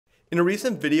In a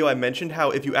recent video, I mentioned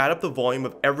how if you add up the volume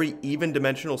of every even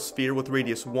dimensional sphere with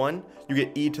radius 1, you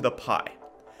get e to the pi.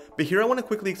 But here I want to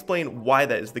quickly explain why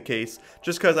that is the case,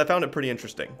 just because I found it pretty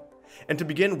interesting. And to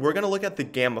begin, we're going to look at the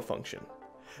gamma function.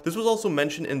 This was also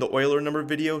mentioned in the Euler number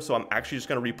video, so I'm actually just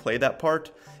going to replay that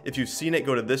part. If you've seen it,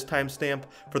 go to this timestamp.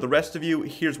 For the rest of you,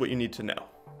 here's what you need to know.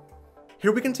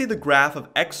 Here we can see the graph of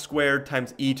x squared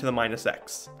times e to the minus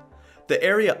x. The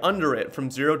area under it from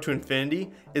 0 to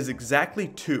infinity is exactly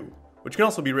 2, which can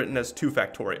also be written as 2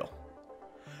 factorial.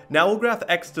 Now we'll graph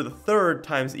x to the third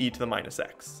times e to the minus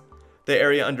x. The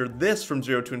area under this from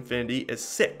 0 to infinity is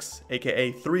 6,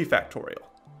 aka 3 factorial.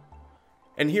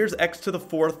 And here's x to the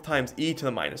fourth times e to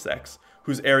the minus x,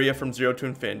 whose area from 0 to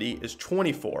infinity is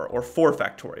 24, or 4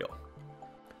 factorial.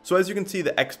 So as you can see,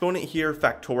 the exponent here,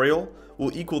 factorial,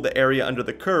 will equal the area under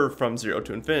the curve from 0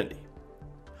 to infinity.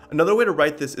 Another way to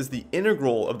write this is the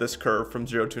integral of this curve from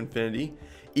 0 to infinity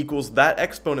equals that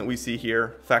exponent we see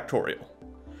here, factorial.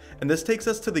 And this takes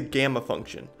us to the gamma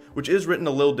function, which is written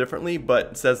a little differently,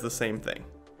 but says the same thing.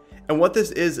 And what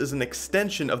this is an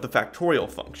extension of the factorial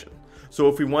function. So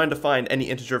if we wanted to find any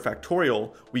integer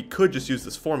factorial, we could just use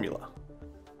this formula.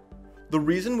 The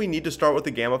reason we need to start with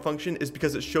the gamma function is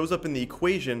because it shows up in the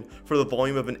equation for the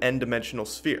volume of an n-dimensional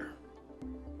sphere.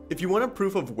 If you want a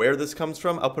proof of where this comes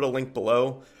from, I'll put a link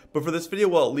below, but for this video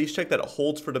we'll at least check that it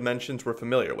holds for dimensions we're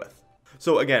familiar with.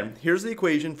 So again, here's the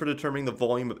equation for determining the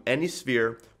volume of any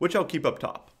sphere, which I'll keep up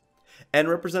top. N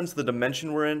represents the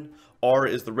dimension we're in, r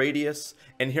is the radius,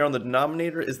 and here on the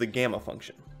denominator is the gamma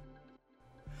function.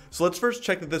 So let's first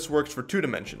check that this works for 2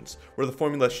 dimensions, where the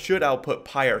formula should output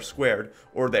pi r squared,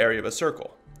 or the area of a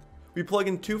circle. We plug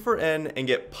in 2 for n and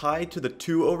get pi to the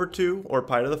 2 over 2, or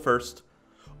pi to the first.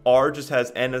 R just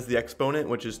has n as the exponent,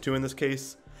 which is 2 in this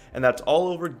case, and that's all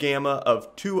over gamma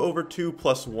of 2 over 2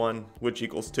 plus 1, which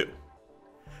equals 2.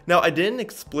 Now I didn't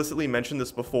explicitly mention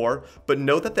this before, but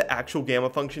note that the actual gamma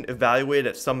function evaluated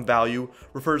at some value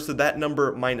refers to that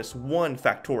number minus 1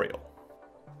 factorial.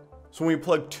 So when we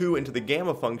plug 2 into the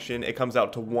gamma function, it comes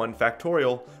out to 1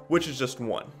 factorial, which is just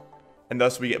 1. And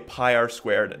thus we get pi r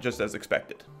squared just as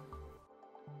expected.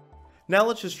 Now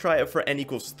let's just try it for n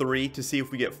equals 3 to see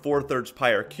if we get 4/3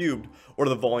 pi r cubed, or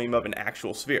the volume of an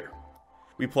actual sphere.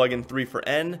 We plug in 3 for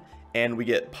n, and we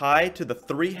get pi to the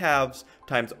 3/2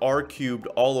 times r cubed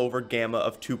all over gamma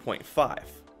of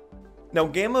 2.5. Now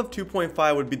gamma of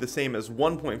 2.5 would be the same as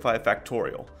 1.5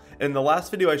 factorial. In the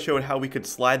last video I showed how we could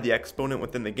slide the exponent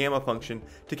within the gamma function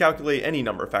to calculate any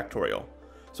number factorial.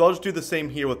 So I'll just do the same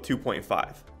here with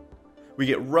 2.5. We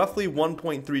get roughly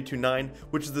 1.329,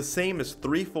 which is the same as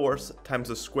 3/4 times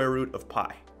the square root of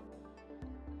pi.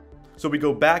 So we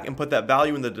go back and put that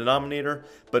value in the denominator,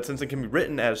 but since it can be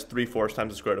written as 3/4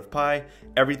 times the square root of pi,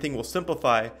 everything will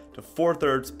simplify to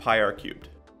 4/3 pi r cubed.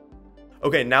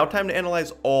 Okay, now time to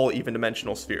analyze all even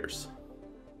dimensional spheres.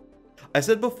 I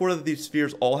said before that these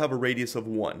spheres all have a radius of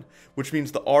 1, which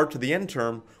means the r to the n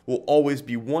term will always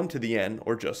be 1 to the n,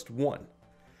 or just 1.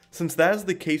 Since that is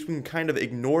the case, we can kind of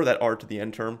ignore that r to the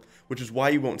n term, which is why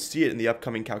you won't see it in the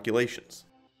upcoming calculations.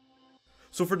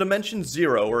 So for dimension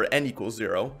 0, or n equals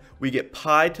 0, we get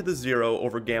pi to the 0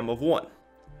 over gamma of 1.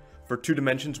 For 2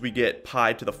 dimensions, we get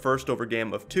pi to the first over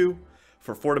gamma of 2.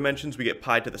 For 4 dimensions, we get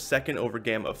pi to the second over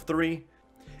gamma of 3.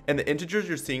 And the integers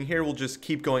you're seeing here will just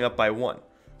keep going up by 1.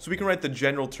 So we can write the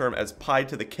general term as pi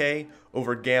to the k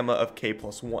over gamma of k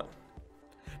plus 1.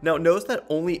 Now notice that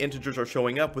only integers are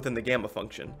showing up within the gamma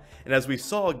function, and as we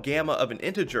saw, gamma of an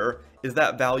integer is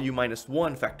that value minus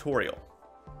 1 factorial.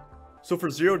 So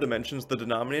for 0 dimensions, the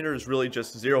denominator is really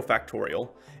just 0 factorial,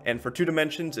 and for 2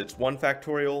 dimensions it's 1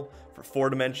 factorial, for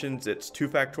 4 dimensions it's 2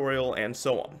 factorial, and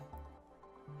so on.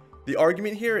 The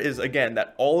argument here is again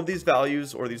that all of these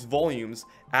values, or these volumes,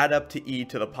 add up to e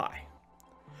to the pi.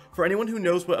 For anyone who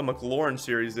knows what a Maclaurin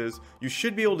series is, you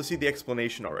should be able to see the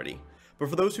explanation already. But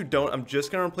for those who don't, I'm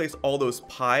just going to replace all those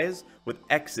pi's with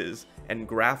x's and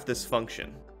graph this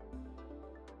function.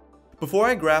 Before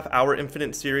I graph our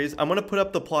infinite series, I'm going to put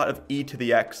up the plot of e to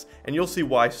the x, and you'll see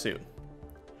why soon.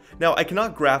 Now, I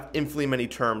cannot graph infinitely many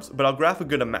terms, but I'll graph a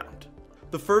good amount.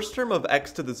 The first term of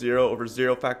x to the 0 over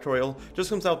 0 factorial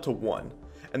just comes out to 1,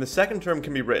 and the second term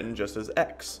can be written just as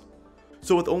x.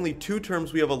 So with only 2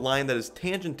 terms, we have a line that is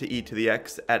tangent to e to the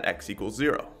x at x equals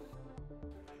 0.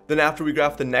 Then after we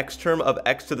graph the next term of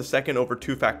x to the second over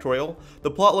 2 factorial,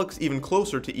 the plot looks even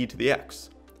closer to e to the x.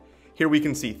 Here we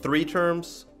can see 3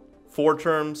 terms, 4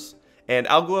 terms, and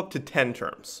I'll go up to 10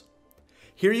 terms.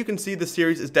 Here you can see the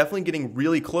series is definitely getting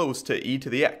really close to e to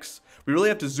the x. We really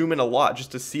have to zoom in a lot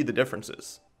just to see the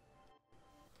differences.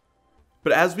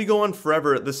 But as we go on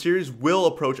forever, the series will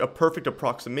approach a perfect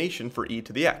approximation for e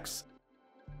to the x.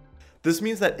 This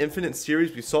means that infinite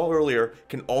series we saw earlier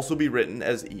can also be written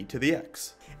as e to the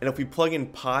x. And if we plug in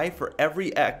pi for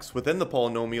every x within the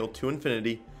polynomial to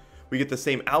infinity, we get the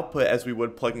same output as we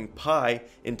would plugging pi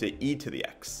into e to the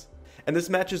x. And this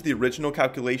matches the original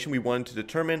calculation we wanted to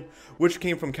determine, which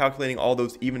came from calculating all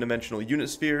those even-dimensional unit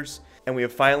spheres, and we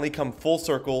have finally come full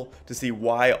circle to see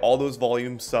why all those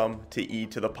volumes sum to e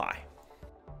to the pi.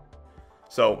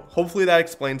 So hopefully that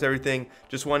explains everything.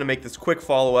 Just wanted to make this quick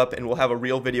follow-up, and we'll have a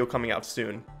real video coming out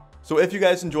soon. So if you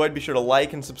guys enjoyed, be sure to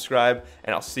like and subscribe,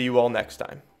 and I'll see you all next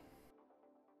time.